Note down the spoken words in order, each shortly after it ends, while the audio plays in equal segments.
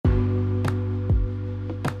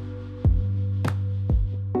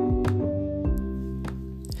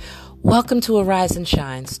Welcome to Arise and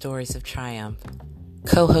Shine, Stories of Triumph,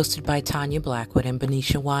 co-hosted by Tanya Blackwood and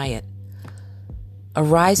Benicia Wyatt.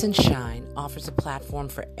 Arise and Shine offers a platform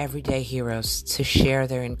for everyday heroes to share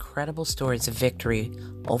their incredible stories of victory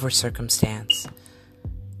over circumstance.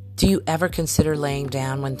 Do you ever consider laying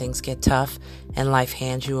down when things get tough and life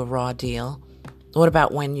hands you a raw deal? What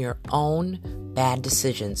about when your own bad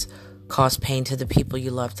decisions cause pain to the people you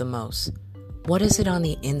love the most? What is it on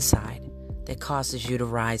the inside that causes you to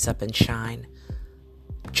rise up and shine?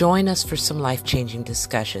 Join us for some life-changing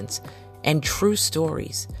discussions and true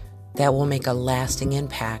stories that will make a lasting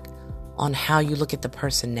impact on how you look at the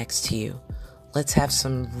person next to you. Let's have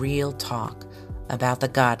some real talk about the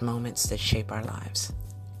God moments that shape our lives.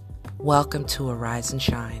 Welcome to Arise and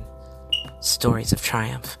Shine, Stories of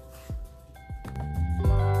Triumph.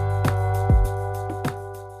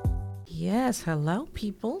 Yes, hello,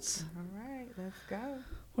 peoples. All right, let's go.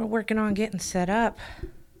 We're working on getting set up.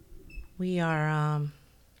 We are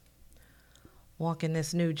walking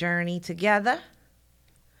this new journey together.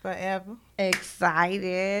 Forever.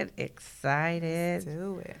 Excited. Let's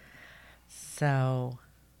do it. So,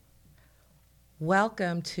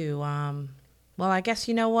 welcome to, well, I guess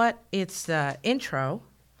you know what? It's the intro.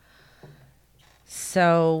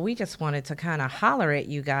 So, we just wanted to kind of holler at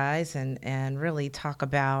you guys and really talk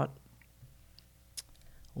about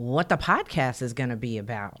what the podcast is going to be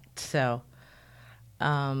about. So,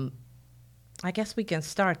 I guess we can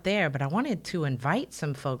start there, but I wanted to invite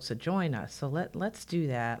some folks to join us. So let's do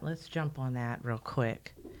that. Let's jump on that real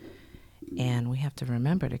quick. And we have to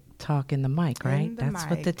remember to talk in the mic, right? That's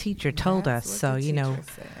what the teacher told us. So, you know,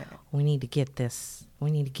 we need to get this,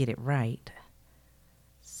 we need to get it right.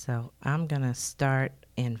 So I'm going to start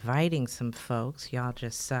inviting some folks. Y'all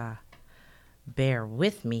just bear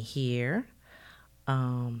with me here.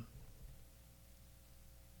 And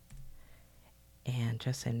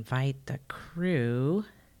just invite the crew,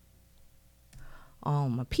 all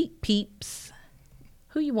my peeps.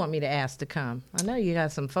 Who you want me to ask to come? I know you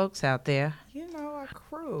got some folks out there. You know, a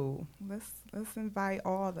crew. Let's invite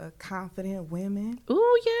all the confident women.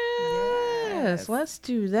 Ooh, yes. Let's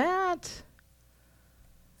do that.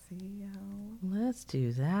 CEO. Let's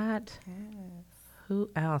do that. Yes. Who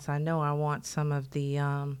else? I know I want some of the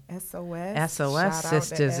SOS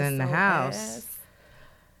sisters in the house.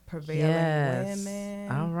 Prevailing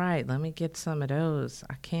women. All right, let me get some of those.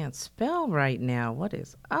 I can't spell right now. What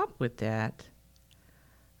is up with that?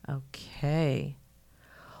 Okay.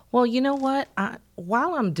 Well, you know what?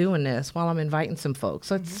 While I'm doing this, while I'm inviting some folks,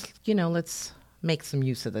 let's make some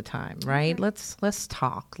use of the time, right? Okay. Let's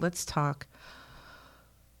talk. Let's talk.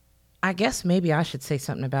 I guess maybe I should say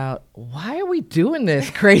something about why are we doing this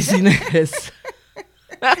craziness?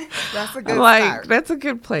 That's a good start. That's a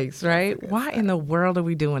good place, right? Why in the world are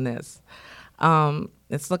we doing this?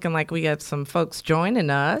 It's looking like we got some folks joining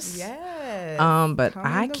us. Yes. But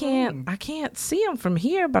I can't see them from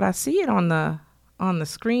here, but I see it on the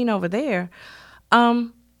screen over there.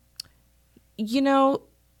 You know,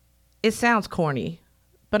 it sounds corny,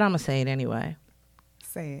 but I'm gonna say it anyway.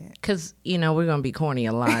 Say it. Because, you know, we're gonna be corny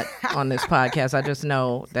a lot on this podcast. I just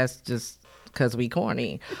know that's just because we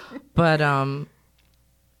corny. But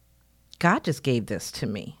God just gave this to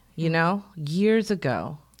me, you know, years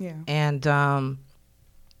ago. Yeah. And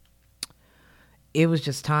it was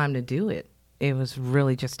just time to do it. It was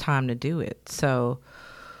really just time to do it. So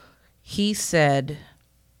he said,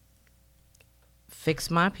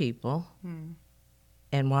 fix my people.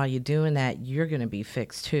 And while you're doing that, you're going to be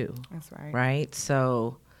fixed too. That's right. Right?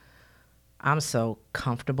 So I'm so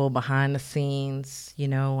comfortable behind the scenes. You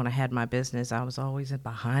know, when I had my business, I was always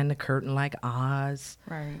behind the curtain like Oz.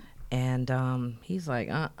 Right. And he's like,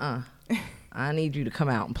 I need you to come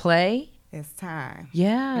out and play. It's time.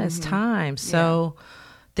 Yeah, it's time. So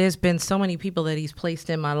there's been so many people that he's placed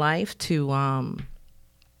in my life to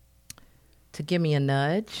give me a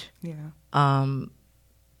nudge. Yeah.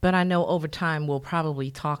 But I know over time we'll probably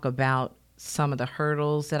talk about some of the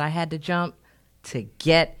hurdles that I had to jump to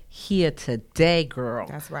get here today, girl.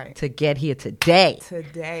 That's right. To get here today.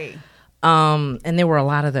 And there were a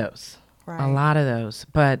lot of those. Right. A lot of those.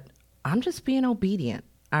 But I'm just being obedient.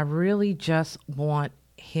 I really just want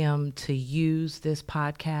him to use this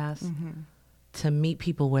podcast to meet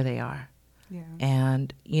people where they are. Yeah.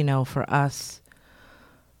 And, you know, for us,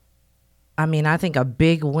 I mean, I think a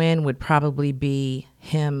big win would probably be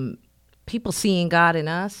people seeing God in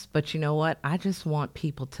us. But you know what? I just want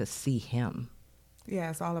people to see him. Yeah,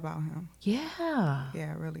 it's all about him. Yeah.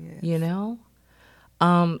 Yeah, it really is. You know?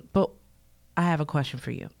 But I have a question for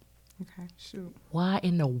you. Okay, shoot. Why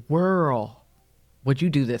in the world would you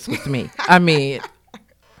do this with me? I mean,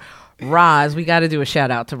 Roz, we got to do a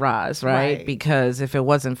shout out to Roz, right? Right. Because if it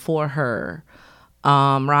wasn't for her,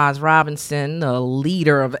 Roz Robinson, the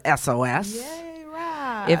leader of SOS, Yay,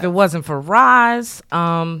 right. if it wasn't for Roz,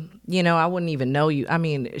 I wouldn't even know you. I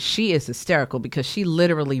mean, she is hysterical because she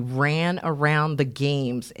literally ran around the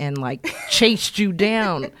games and like chased you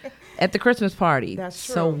down at the Christmas party. That's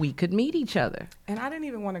so true. we could meet each other. And I didn't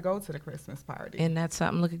even want to go to the Christmas party. And that's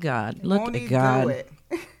something. Look at God. Look Won't at he God. do it?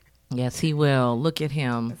 Yes, he will. Look at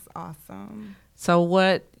him. That's awesome.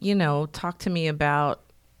 So talk to me about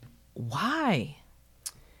why.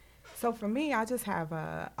 So for me, I just have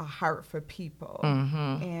a heart for people.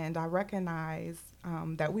 Mm-hmm. And I recognize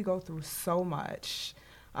that we go through so much.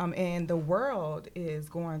 And the world is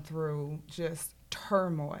going through just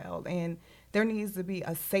turmoil. And there needs to be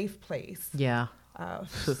a safe place Yeah.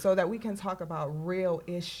 so that we can talk about real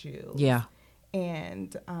issues. Yeah.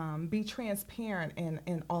 And be transparent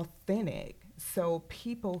and authentic so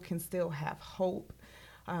people can still have hope.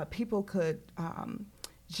 People could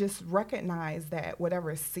just recognize that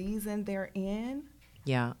whatever season they're in,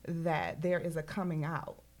 Yeah. that there is a coming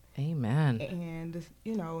out. Amen. And,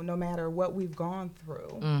 no matter what we've gone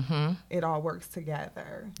through, Mm-hmm. it all works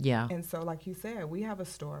together. Yeah. And so, like you said, we have a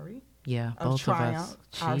story Yeah. of Both triumph of us.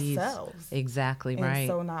 Jeez. ourselves. Exactly And right.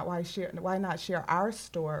 so why not share our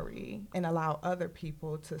story and allow other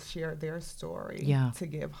people to share their story Yeah. to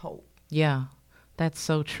give hope? Yeah. That's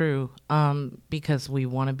so true. Because we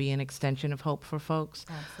want to be an extension of hope for folks.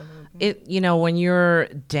 Absolutely. When you're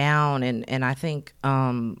down and I think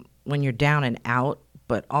when you're down and out,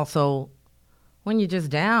 but also when you're just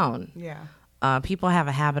down, Yeah. people have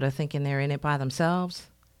a habit of thinking they're in it by themselves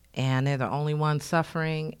and they're the only ones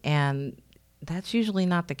suffering. And that's usually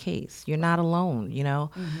not the case. You're not alone,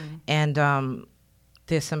 Mm-hmm. And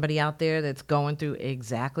there's somebody out there that's going through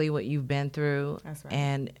exactly what you've been through. That's right.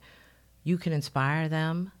 And you can inspire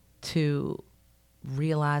them to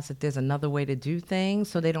realize that there's another way to do things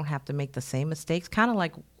so they don't have to make the same mistakes, kind of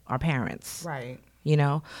like our parents, Right.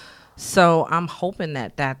 So I'm hoping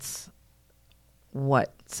that that's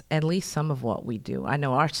at least some of what we do. I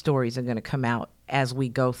know our stories are going to come out as we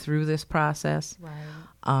go through this process.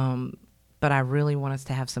 Right. But I really want us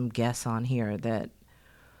to have some guests on here that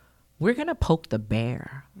we're going to poke the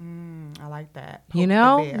bear. I like that. Poke the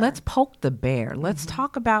bear. Let's poke the bear. Let's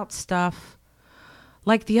talk about stuff.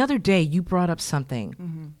 Like the other day, you brought up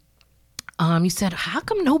something. You said, how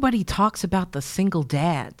come nobody talks about the single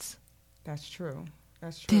dads? That's true.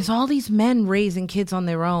 That's true. There's all these men raising kids on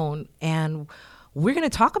their own, and we're going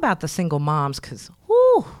to talk about the single moms because,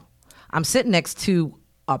 I'm sitting next to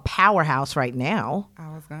a powerhouse right now.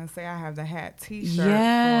 I was going to say I have the hat T-shirt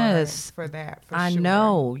Yes. for that, for I sure.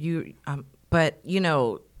 know you, but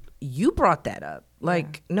you brought that up.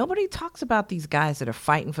 Like nobody talks about these guys that are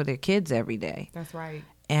fighting for their kids every day, That's right.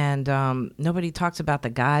 and nobody talks about the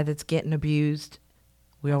guy that's getting abused.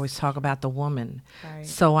 We always talk about the woman. Right.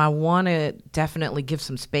 So I want to definitely give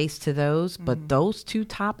some space to those, but those two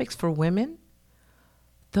topics for women,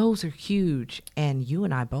 those are huge, and you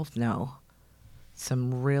and I both know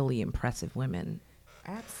some really impressive women.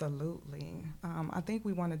 Absolutely. I think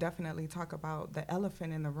we want to definitely talk about the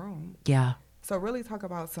elephant in the room. Yeah. So really talk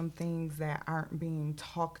about some things that aren't being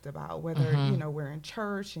talked about, whether, we're in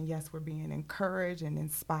church and yes, we're being encouraged and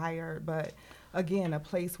inspired, but again, a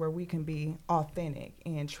place where we can be authentic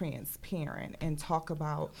and transparent and talk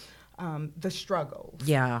about the struggles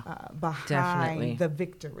Yeah, behind definitely. the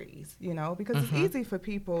victories, because it's easy for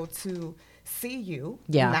people to see you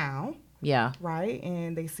Yeah. now. Yeah. Right?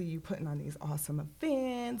 And they see you putting on these awesome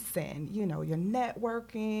events and, you're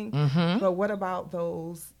networking. But what about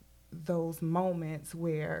those moments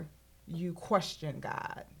where you question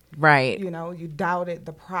God? Right. You doubted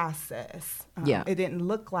the process. Yeah. It didn't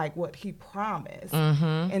look like what he promised.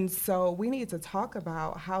 And so we need to talk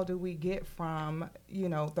about how do we get from,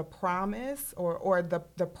 the promise or the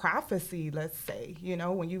prophecy, let's say,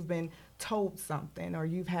 when you've been told something or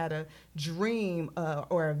you've had a dream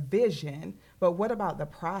or a vision, but what about the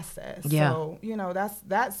process? Yeah. So,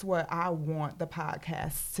 that's what I want the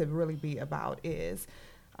podcast to really be about is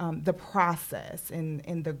the process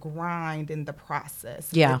and the grind in the process,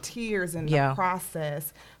 Yeah. the tears in Yeah. the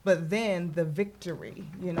process, but then the victory,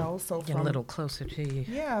 so Get a little closer to you.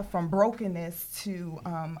 yeah, from brokenness to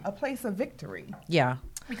a place of victory. Yeah.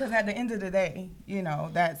 Because at the end of the day,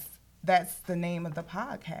 that's the name of the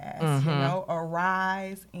podcast,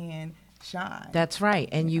 arise and shine. That's right.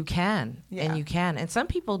 And you can. Yeah. And you can. And some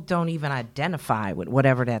people don't even identify with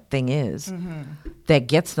whatever that thing is that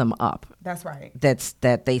gets them up. That's right.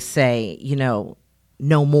 That they say,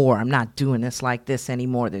 no more. I'm not doing this like this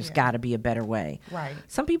anymore. There's Yeah. got to be a better way. Right.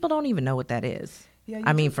 Some people don't even know what that is. Yeah,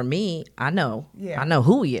 I mean, for me, I know Yeah.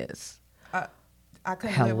 who he is. I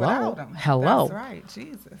couldn't live without him. Hello. That's right,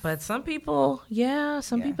 Jesus. But some people,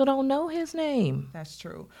 some people don't know his name. That's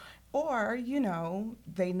true. Or,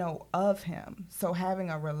 they know of him. So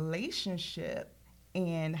having a relationship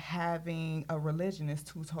and having a religion is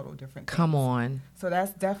two total different things. Come on. So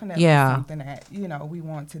that's definitely something that, we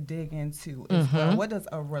want to dig into as well. What does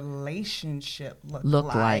a relationship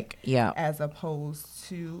look like? Yeah. As opposed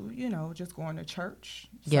to, just going to church,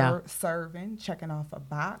 serving, checking off a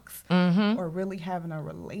box, or really having a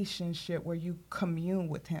relationship where you commune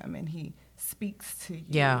with him and he speaks to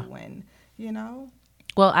you and,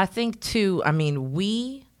 Well, I think too,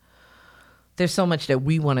 there's so much that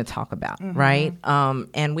we want to talk about, right?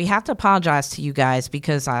 And we have to apologize to you guys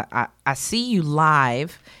because I see you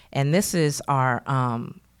live, and this is our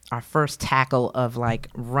first tackle of like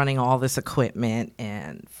running all this equipment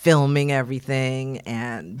and filming everything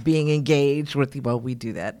and being engaged with you. Well, we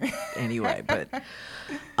do that anyway, but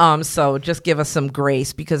so just give us some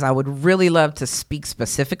grace because I would really love to speak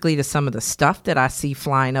specifically to some of the stuff that I see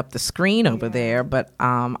flying up the screen over there. But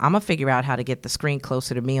I'm going to figure out how to get the screen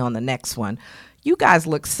closer to me on the next one. You guys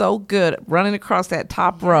look so good running across that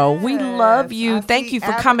top row. We love you. Thank you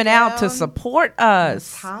for coming out to support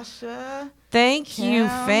us. Tasha. Thank you,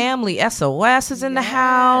 family. SOS is in the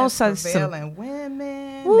house. Prevailing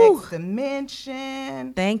Women, Next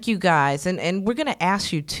Dimension. Thank you, guys. And we're going to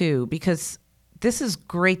ask you, too, because this is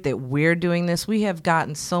great that we're doing this. We have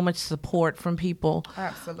gotten so much support from people.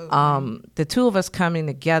 Absolutely. The two of us coming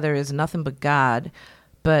together is nothing but God.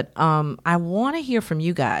 But I want to hear from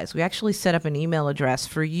you guys. We actually set up an email address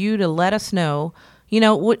for you to let us know,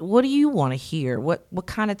 what do you want to hear? What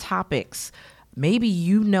kind of topics? Maybe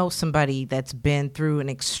you know somebody that's been through an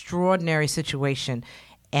extraordinary situation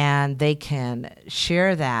and they can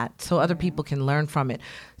share that so other people can learn from it.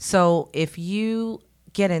 So if you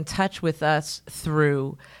get in touch with us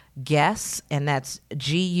through Guest, and that's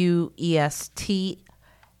GUEST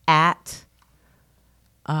at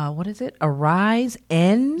what is it? Arise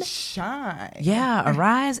and Shine. Yeah,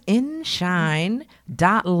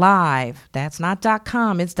 ariseinshine.live. That's not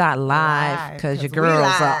 .com, it's .live because your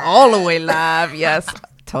girls are all the way live. Yes,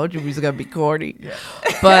 told you we was going to be corny. Yeah.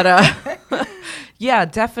 But yeah,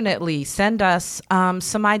 definitely send us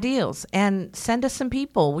some ideas and send us some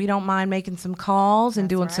people. We don't mind making some calls and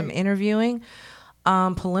doing some interviewing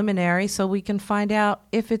preliminary so we can find out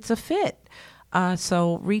if it's a fit.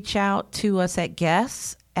 So reach out to us at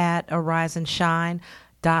guests at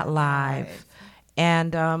ariseinshine.live.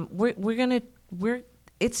 And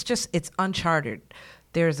it's uncharted.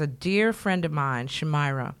 There's a dear friend of mine,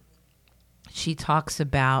 Shamira. She talks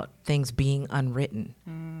about things being unwritten.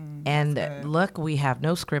 And look, we have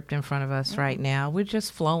no script in front of us right now. We're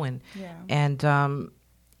just flowing. Yeah. And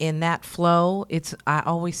in that flow, I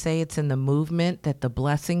always say it's in the movement that the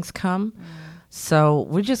blessings come. So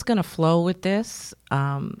we're just going to flow with this.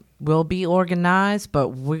 We'll be organized, but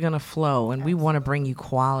we're going to flow, and we want to bring you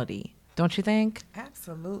quality. Don't you think?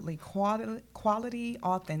 Absolutely. Quality,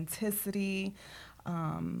 authenticity,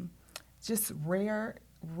 just rare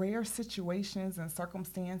situations and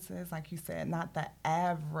circumstances, like you said, not the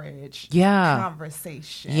average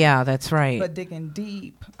conversation. Yeah, that's right. But digging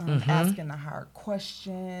deep, asking the hard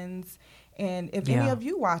questions. And if any of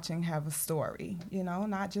you watching have a story,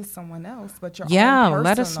 not just someone else, but your own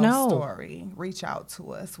let us know. Story, reach out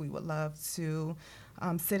to us. We would love to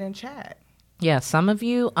sit and chat. Yeah, some of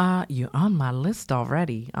you, you're on my list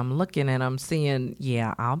already. I'm looking and I'm seeing,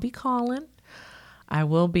 I'll be calling. I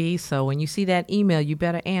will be. So when you see that email, you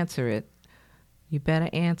better answer it.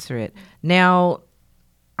 Now,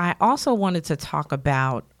 I also wanted to talk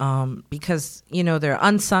about, because, there are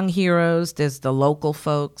unsung heroes, there's the local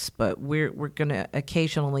folks, but we're going to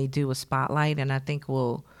occasionally do a spotlight, and I think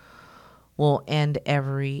we'll end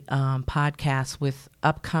every podcast with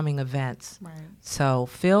upcoming events. Right. So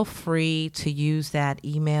feel free to use that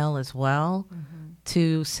email as well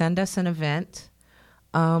to send us an event.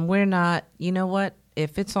 We're not,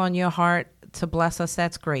 if it's on your heart to bless us,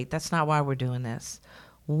 that's great. That's not why we're doing this.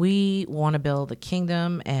 We want to build a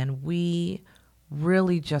kingdom, and we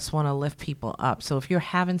really just want to lift people up. So if you're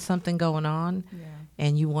having something going on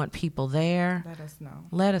and you want people there,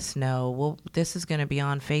 let us know. Well, this is going to be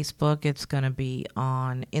on Facebook. It's going to be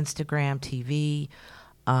on Instagram TV,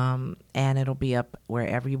 and it'll be up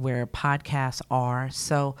everywhere podcasts are.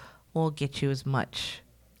 So we'll get you as much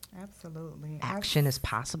action as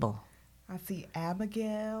possible. I see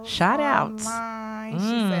Abigail. Shout out. She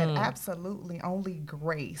said, absolutely, only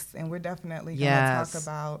grace. And we're definitely going to talk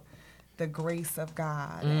about the grace of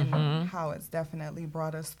God and how it's definitely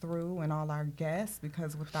brought us through and all our guests,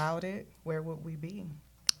 because without it, where would we be?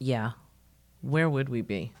 Yeah. Where would we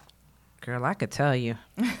be? Girl, I could tell you.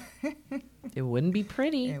 It wouldn't be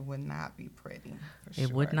pretty. It would not be pretty.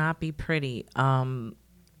 It would not be pretty.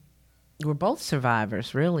 We're both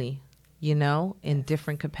survivors, really, you know, in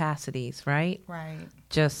different capacities, right? Right.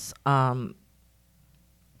 Just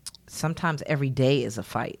sometimes every day is a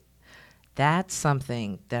fight. That's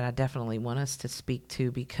something that I definitely want us to speak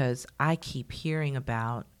to, because I keep hearing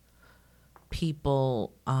about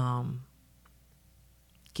people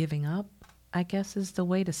giving up, I guess is the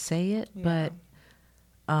way to say it. Yeah.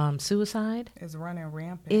 But suicide is running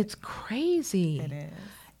rampant. It's crazy. It is.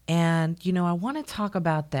 And, you know, I want to talk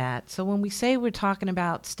about that. So when we say we're talking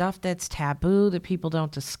about stuff that's taboo, that people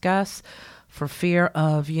don't discuss for fear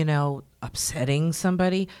of, you know, upsetting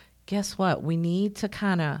somebody, guess what? We need to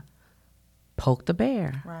kind of poke the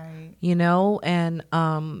bear. Right. You know, and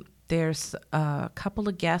there's a couple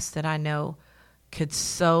of guests that I know could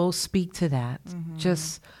so speak to that,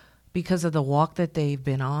 just because of the walk that they've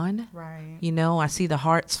been on. Right. You know, I see the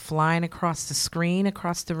hearts flying across the screen,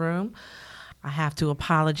 across the room. I have to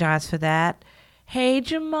apologize for that. Hey,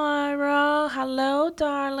 Jamira. Hello,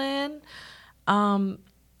 darling. I'm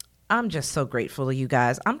just so grateful to you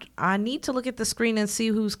guys. I need to look at the screen and see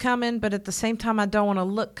who's coming, but at the same time, I don't want to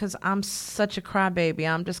look because I'm such a crybaby.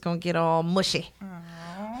 I'm just going to get all mushy.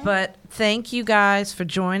 Aww. But thank you guys for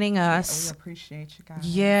joining us. We appreciate you guys.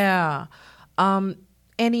 Yeah.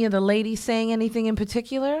 Any of the ladies saying anything in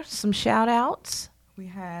particular? Some shout outs? We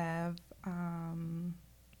have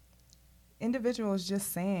individuals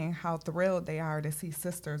just saying how thrilled they are to see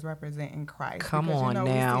sisters representing Christ. Come because, on you know,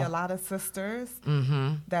 now. We see a lot of sisters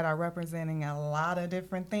that are representing a lot of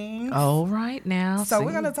different things. Oh, right now. So see?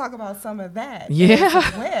 we're going to talk about some of that Yeah.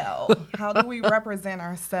 as well. How do we represent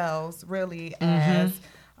ourselves really as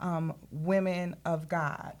women of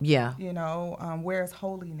God? Yeah. You know, where's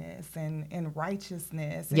holiness and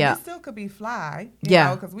righteousness? And Yeah. you still could be fly,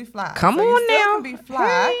 Yeah. because we fly. Come so on you still now. can be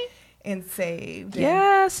fly Hey. and saved.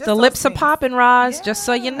 Yes, and the lips are things. popping, Roz, just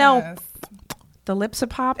so you know. Yes. The lips are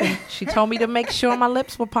popping. She told me to make sure my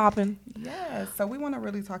lips were popping. Yes. So we want to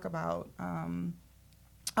really talk about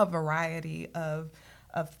a variety of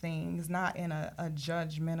things, not in a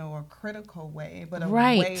judgmental or critical way, but a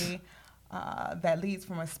way that leads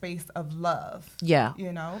from a space of love. Yeah.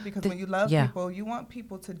 You know, because when you love people, you want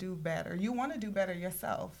people to do better. You want to do better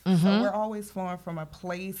yourself. So we're always flowing from a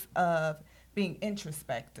place of being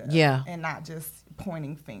introspective. Yeah. And not just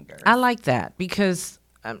pointing fingers. I like that, because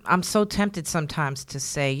I'm so tempted sometimes to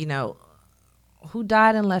say, you know, who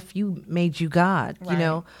died and left you made you God? Right. You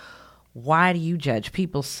know, why do you judge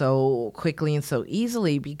people so quickly and so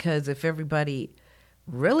easily? Because if everybody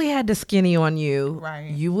really had the skinny on you,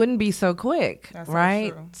 right, you wouldn't be so quick. That's right?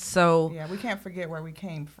 So true. So yeah, we can't forget where we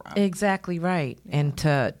came from. Exactly right. Yeah. And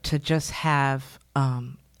to just have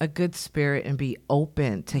a good spirit and be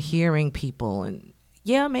open to hearing people. And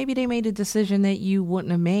yeah, maybe they made a decision that you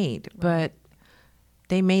wouldn't have made, but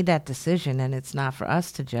they made that decision, and it's not for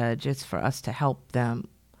us to judge. It's for us to help them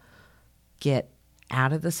get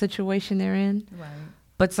out of the situation they're in. Right.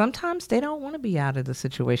 But sometimes they don't want to be out of the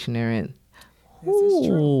situation they're in. This is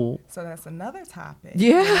true. So that's another topic.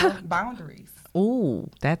 Yeah. You know, boundaries. Ooh,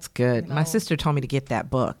 that's good. You know, my sister told me to get that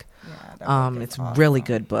book. Yeah, that book is it's awesome. Really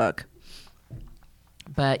good book.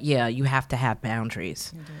 But yeah, you have to have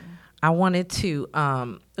boundaries. You do. I wanted to,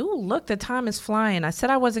 look, the time is flying. I said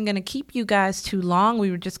I wasn't going to keep you guys too long. We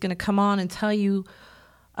were just going to come on and tell you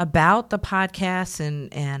about the podcast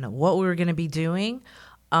and what we were going to be doing.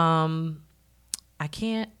 What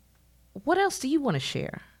else do you want to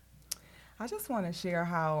share? I just want to share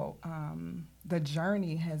how the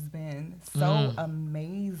journey has been so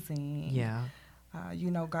amazing. Yeah. You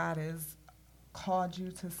know, God has called you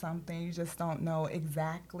to something. You just don't know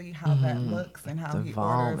exactly how that looks and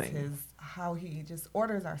how he just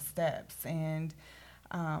orders our steps. And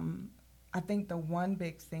I think the one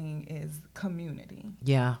big thing is community.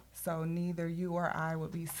 Yeah. So neither you or I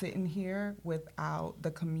would be sitting here without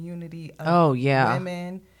the community of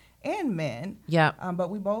women and men. Yeah.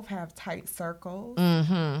 But we both have tight circles.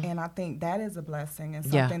 And I think that is a blessing and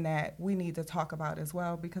something that we need to talk about as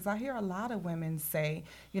well, because I hear a lot of women say,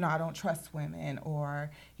 you know, I don't trust women,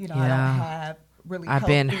 or, you know, I don't have really I've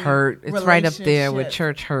been hurt. It's right up there with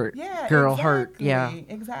church hurt, girl hurt. Yeah,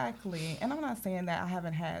 exactly. And I'm not saying that I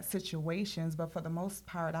haven't had situations, but for the most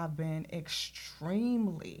part, I've been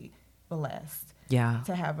extremely blessed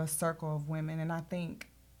to have a circle of women. And I think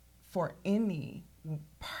for any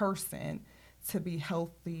person to be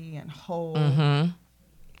healthy and whole,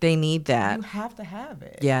 They need that. You have to have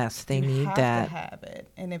it. Yes, they need that. You have to have it.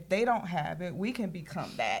 And if they don't have it, we can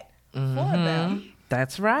become that Mm-hmm. for them.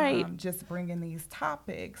 That's right. Just bringing these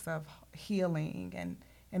topics of healing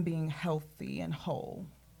and being healthy and whole.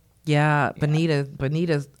 Yeah, Bonita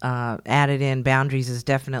added in boundaries is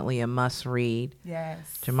definitely a must read.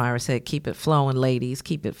 Yes. Jamira said, keep it flowing, ladies.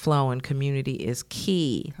 Keep it flowing. Community is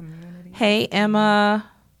key. Community. Hey, Emma.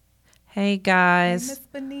 Hey, guys. Hey, Miss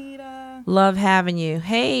Bonita. Love having you.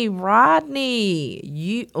 Hey, Rodney.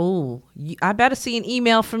 I better see an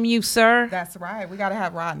email from you, sir. That's right. We got to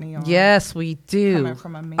have Rodney on. Yes, we do. Coming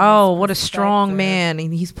from a man's what a strong man.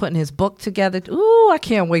 And he's putting his book together. Ooh, I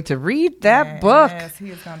can't wait to read that book. Yes, he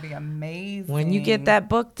is going to be amazing. When you get that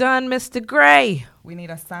book done, Mr. Gray. We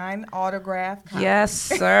need a signed autograph copy. Yes,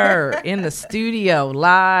 sir. In the studio,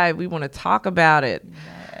 live. We want to talk about it.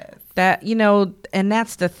 Yes. That, and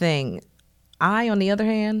that's the thing. On the other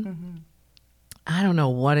hand, I don't know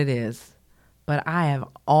what it is, but I'm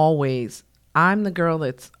the girl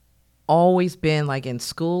that's always been like in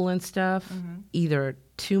school and stuff, either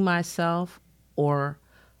to myself or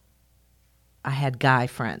I had guy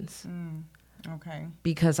friends. Okay.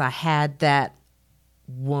 Because I had that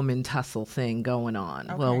woman tussle thing going on.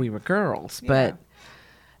 Okay. Well, we were girls, but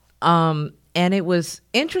and it was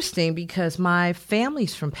interesting because my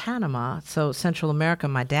family's from Panama, so Central America.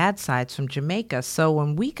 My dad's side's from Jamaica. So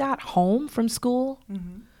when we got home from school,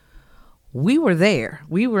 we were there.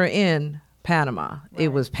 We were in Panama. Right. It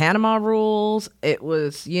was Panama rules. It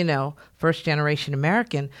was, first generation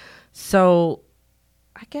American. So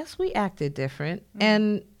I guess we acted different.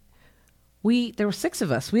 And there were 6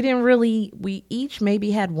 of us. We each maybe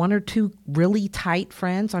had 1 or 2 really tight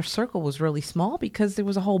friends. Our circle was really small because there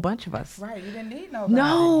was a whole bunch of us. Right. You didn't need nobody.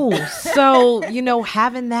 No. So,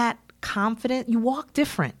 having that confidence, you walk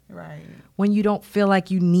different. Right. When you don't feel like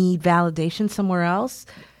you need validation somewhere else,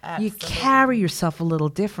 Absolutely. you carry yourself a little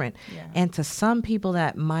different. Yeah. And to some people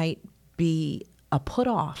that might be a put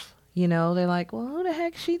off. They're like, well, who the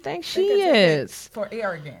heck she thinks she is? For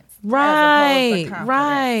arrogance. Right.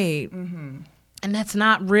 Mm-hmm. And that's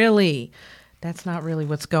not really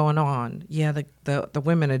what's going on. Yeah, the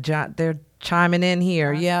women they're chiming in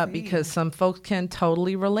here. Because some folks can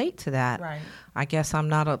totally relate to that. Right. I guess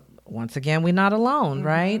once again, we're not alone,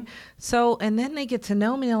 right? So, and then they get to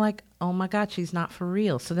know me. They're like, oh my God, she's not for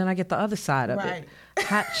real. So then I get the other side of it.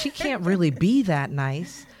 She can't really be that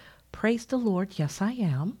nice. Praise the Lord. Yes, I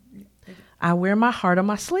am. I wear my heart on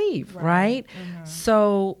my sleeve, right?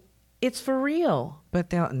 So it's for real.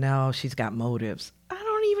 But no, she's got motives. I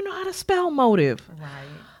don't even know how to spell motive. Right.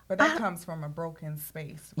 But that comes from a broken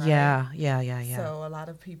space, right? Yeah. So a lot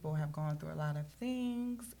of people have gone through a lot of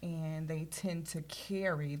things, and they tend to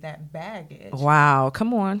carry that baggage. Wow,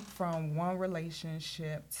 come on. From one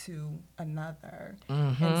relationship to another.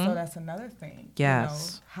 And so that's another thing.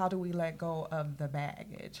 Yes. How do we let go of the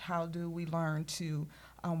baggage? How do we learn to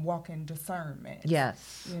walk in discernment?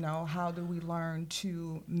 Yes. How do we learn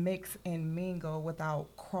to mix and mingle without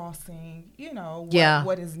crossing,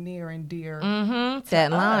 what is near and dear to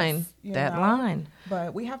that us, line.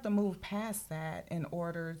 But we have to move past that in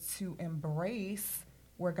order to embrace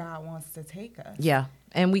where God wants to take us. Yeah.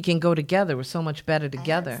 And we can go together. We're so much better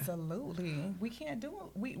together. Absolutely. We can't do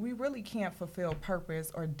it. We really can't fulfill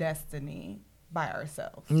purpose or destiny by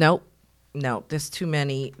ourselves. Nope. No, there's too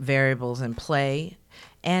many variables in play.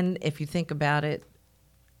 And if you think about it,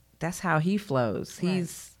 that's how he flows. Right.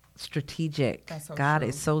 He's strategic. That's so God true.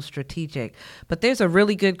 is so strategic. But there's a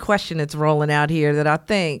really good question that's rolling out here that I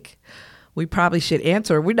think we probably should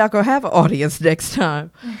answer. We're not going to have an audience next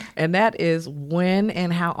time. And that is when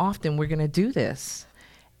and how often we're going to do this.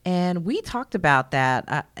 And we talked about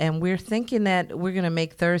that, and we're thinking that we're going to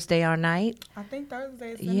make Thursday our night. I think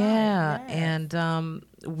Thursday is the night. Yes. And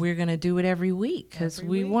we're going to do it every week because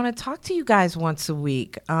we want to talk to you guys once a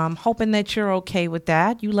week. Hoping that you're okay with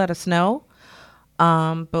that. You let us know.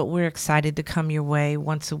 But we're excited to come your way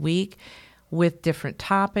once a week with different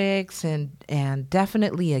topics and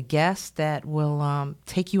definitely a guest that will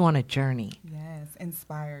take you on a journey. Yes,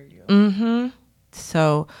 inspire you. Mm-hmm.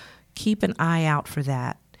 So keep an eye out for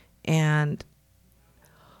that. And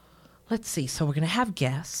let's see. So we're going to have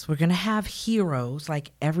guests. We're going to have heroes,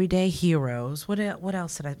 like everyday heroes. What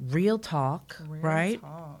else Real talk, right? Real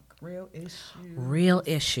talk. Real issues. Real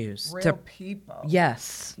issues. Real people.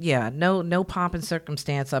 Yes. Yeah. No pomp and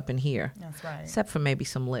circumstance up in here. That's right. Except for maybe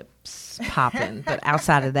some lips popping. But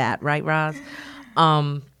outside of that, right, Roz?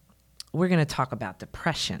 We're going to talk about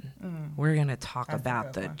depression. We're going to talk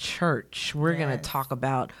about the church. We're going to talk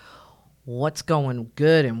about what's going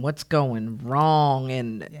good and what's going wrong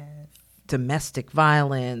and domestic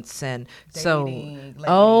violence. And Dating,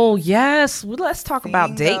 oh, yes. Well, let's talk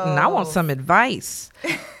about dating. I want some advice.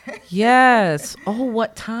 Yes. Oh,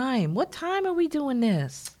 what time? What time are we doing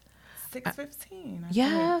this? 6:15.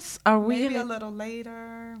 Yes. Are we maybe a little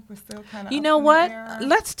later? We're still kind of. You know what?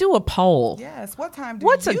 Let's do a poll. Yes. What time do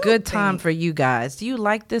What's you a good think? time for you guys? Do you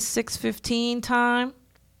like this 6:15 time?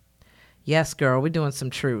 Yes, girl. We're doing some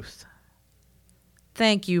truth.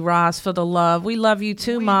 Thank you, Roz, for the love. We love you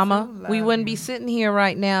too, Mama. We wouldn't be sitting here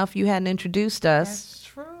right now if you hadn't introduced us. That's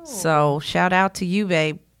true. So shout out to you,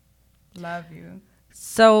 babe. Love you.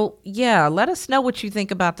 So, yeah, let us know what you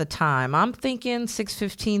think about the time. I'm thinking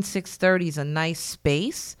 6:15, 6:30 is a nice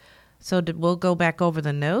space. So we'll go back over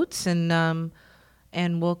the notes and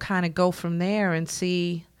we'll kind of go from there and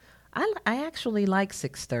see. I actually like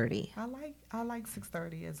 6:30. I like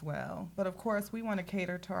 6:30 as well. But, of course, we want to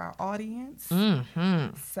cater to our audience.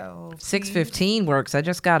 Mm-hmm. So 6:15 works. I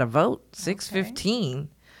just got a vote. 6:15. Okay.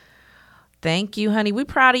 Thank you, honey. We're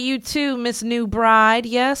proud of you, too, Miss New Bride.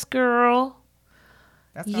 Yes, girl.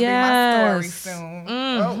 That's going to be my story soon.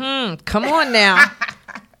 Mm-hmm. Oh. Come on now.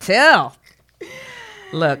 Tell.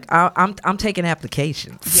 Look, I'm taking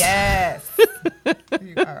applications. Yes.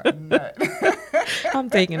 You are a nut. I'm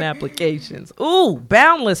taking applications. Ooh,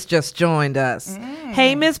 Boundless just joined us.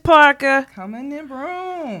 Hey, Miss Parker. Coming in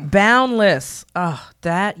room. Boundless. Oh,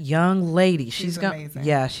 that young lady. She's amazing.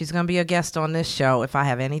 Yeah, she's gonna be a guest on this show if I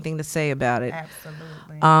have anything to say about it.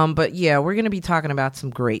 Absolutely. But yeah, we're gonna be talking about some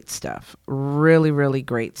great stuff. Really, really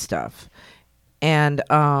great stuff. And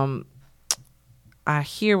I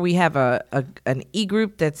hear we have an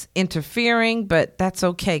e-group that's interfering, but that's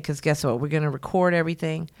okay because guess what? We're going to record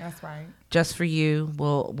everything. That's right. Just for you.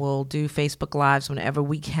 We'll do Facebook Lives whenever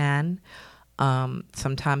we can.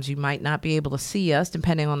 Sometimes you might not be able to see us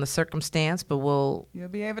depending on the circumstance, but you'll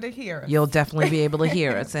be able to hear us. You'll definitely be able to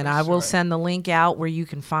hear us. And I will send the link out where you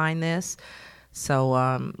can find this.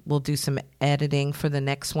 So we'll do some editing for the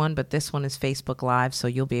next one, but this one is Facebook Live, so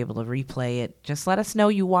you'll be able to replay it. Just let us know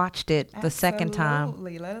you watched it the second time.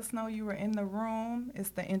 Absolutely. Let us know you were in the room.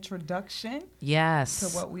 It's the introduction. Yes.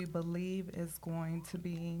 To what we believe is going to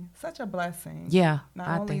be such a blessing. Yeah, Not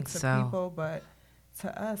I only think to so. people, but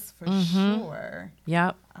to us for sure.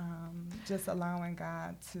 Yep. Just allowing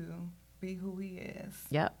God to be who He is.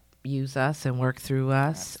 Yep. Use us and work through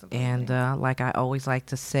us. Absolutely. And like I always like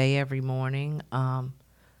to say every morning,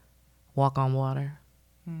 walk on water.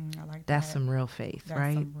 I like That's that. some real faith, That's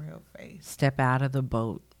right? some real faith. Step out of the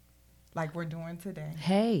boat. Like we're doing today.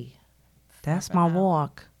 Hey, that's my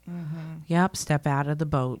walk. Mm-hmm. Yep, step out of the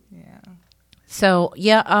boat. Yeah. So,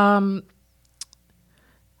 yeah,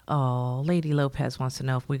 Lady Lopez wants to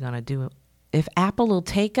know if we're going to do it. If Apple will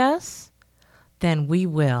take us, then we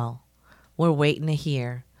will. We're waiting to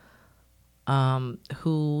hear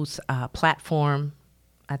whose platform.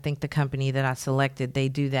 I think the company that I selected, they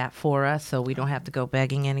do that for us, so we don't have to go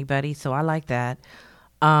begging anybody. So I like that.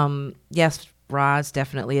 Yes, Roz,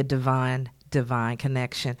 definitely a divine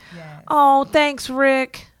connection. Yes. Oh, thanks,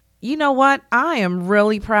 Rick. You know what? I am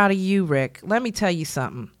really proud of you, Rick. Let me tell you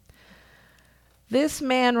something. This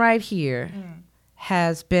man right here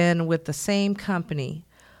has been with the same company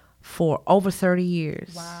for over 30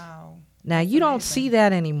 years. Wow. Now, you don't see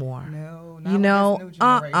that anymore. No, you know,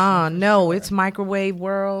 no, sure. it's microwave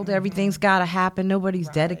world. Everything's got to happen. Nobody's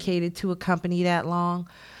dedicated to a company that long.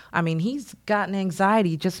 I mean, he's gotten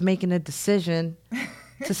anxiety just making a decision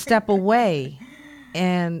to step away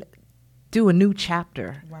and do a new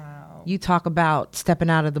chapter. Wow. You talk about stepping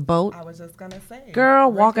out of the boat. I was just going to say.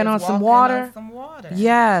 Girl, walking on some water. Yes,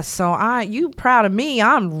 yeah, so you proud of me.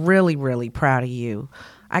 I'm really, really proud of you.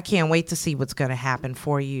 I can't wait to see what's going to happen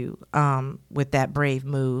for you with that brave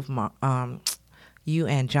move. You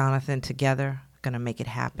and Jonathan together are going to make it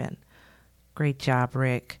happen. Great job,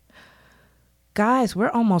 Rick. Guys, we're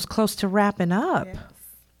almost close to wrapping up. Yes.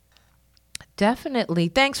 Definitely.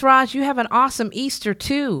 Thanks, Raj. You have an awesome Easter,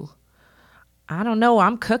 too. I don't know.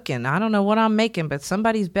 I'm cooking. I don't know what I'm making, but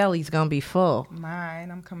somebody's belly's going to be full. Mine.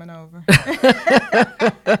 I'm coming over.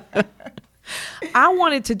 I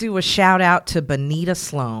wanted to do a shout out to Benita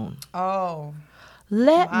Sloan. Oh.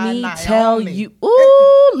 Let me tell you.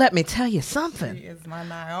 Ooh, let me tell you something. She is my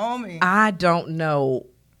Naomi. I don't know.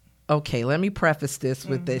 Okay, let me preface this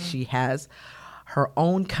with this. She has her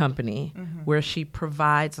own company where she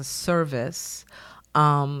provides a service.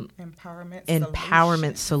 Empowerment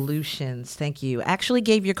solutions. Thank you. I actually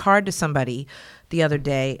gave your card to somebody the other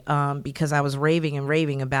day because I was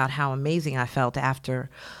raving about how amazing I felt after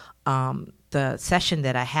the session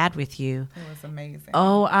that I had with you. It was amazing.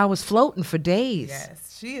 Oh, I was floating for days.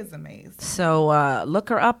 Yes, she is amazing. So look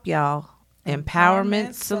her up, y'all.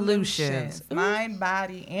 Empowerment Solutions. Mind,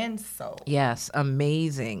 body, and soul. Yes,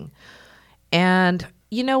 amazing. And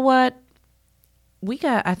you know what?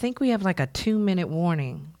 I think we have like a 2-minute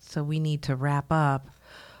warning, so we need to wrap up.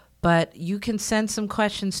 But you can send some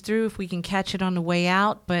questions through if we can catch it on the way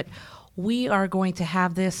out. But we are going to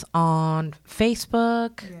have this on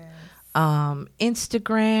Facebook,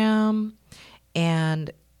 Instagram,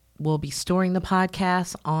 and we'll be storing the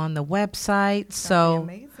podcast on the website. So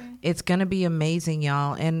it's going to be amazing,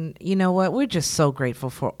 y'all. And you know what? We're just so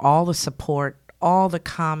grateful for all the support, all the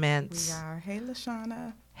comments. We are. Hey,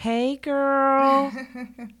 LaShawna. Hey, girl.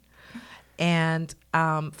 And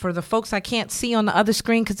for the folks I can't see on the other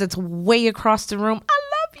screen because it's way across the room, I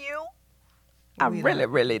love you. I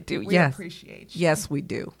really do. We appreciate you. Yes, we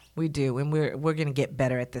do. We do. And we're going to get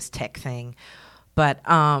better at this tech thing. But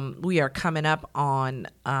we are coming up on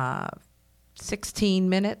 16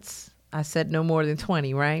 minutes. I said no more than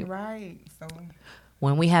 20, right? Right. So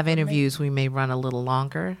when we have interviews, we may run a little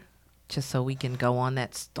longer just so we can go on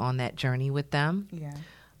that journey with them. Yeah.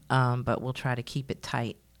 But we'll try to keep it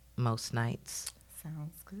tight most nights.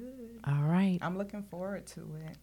 Sounds good. All right. I'm looking forward to it.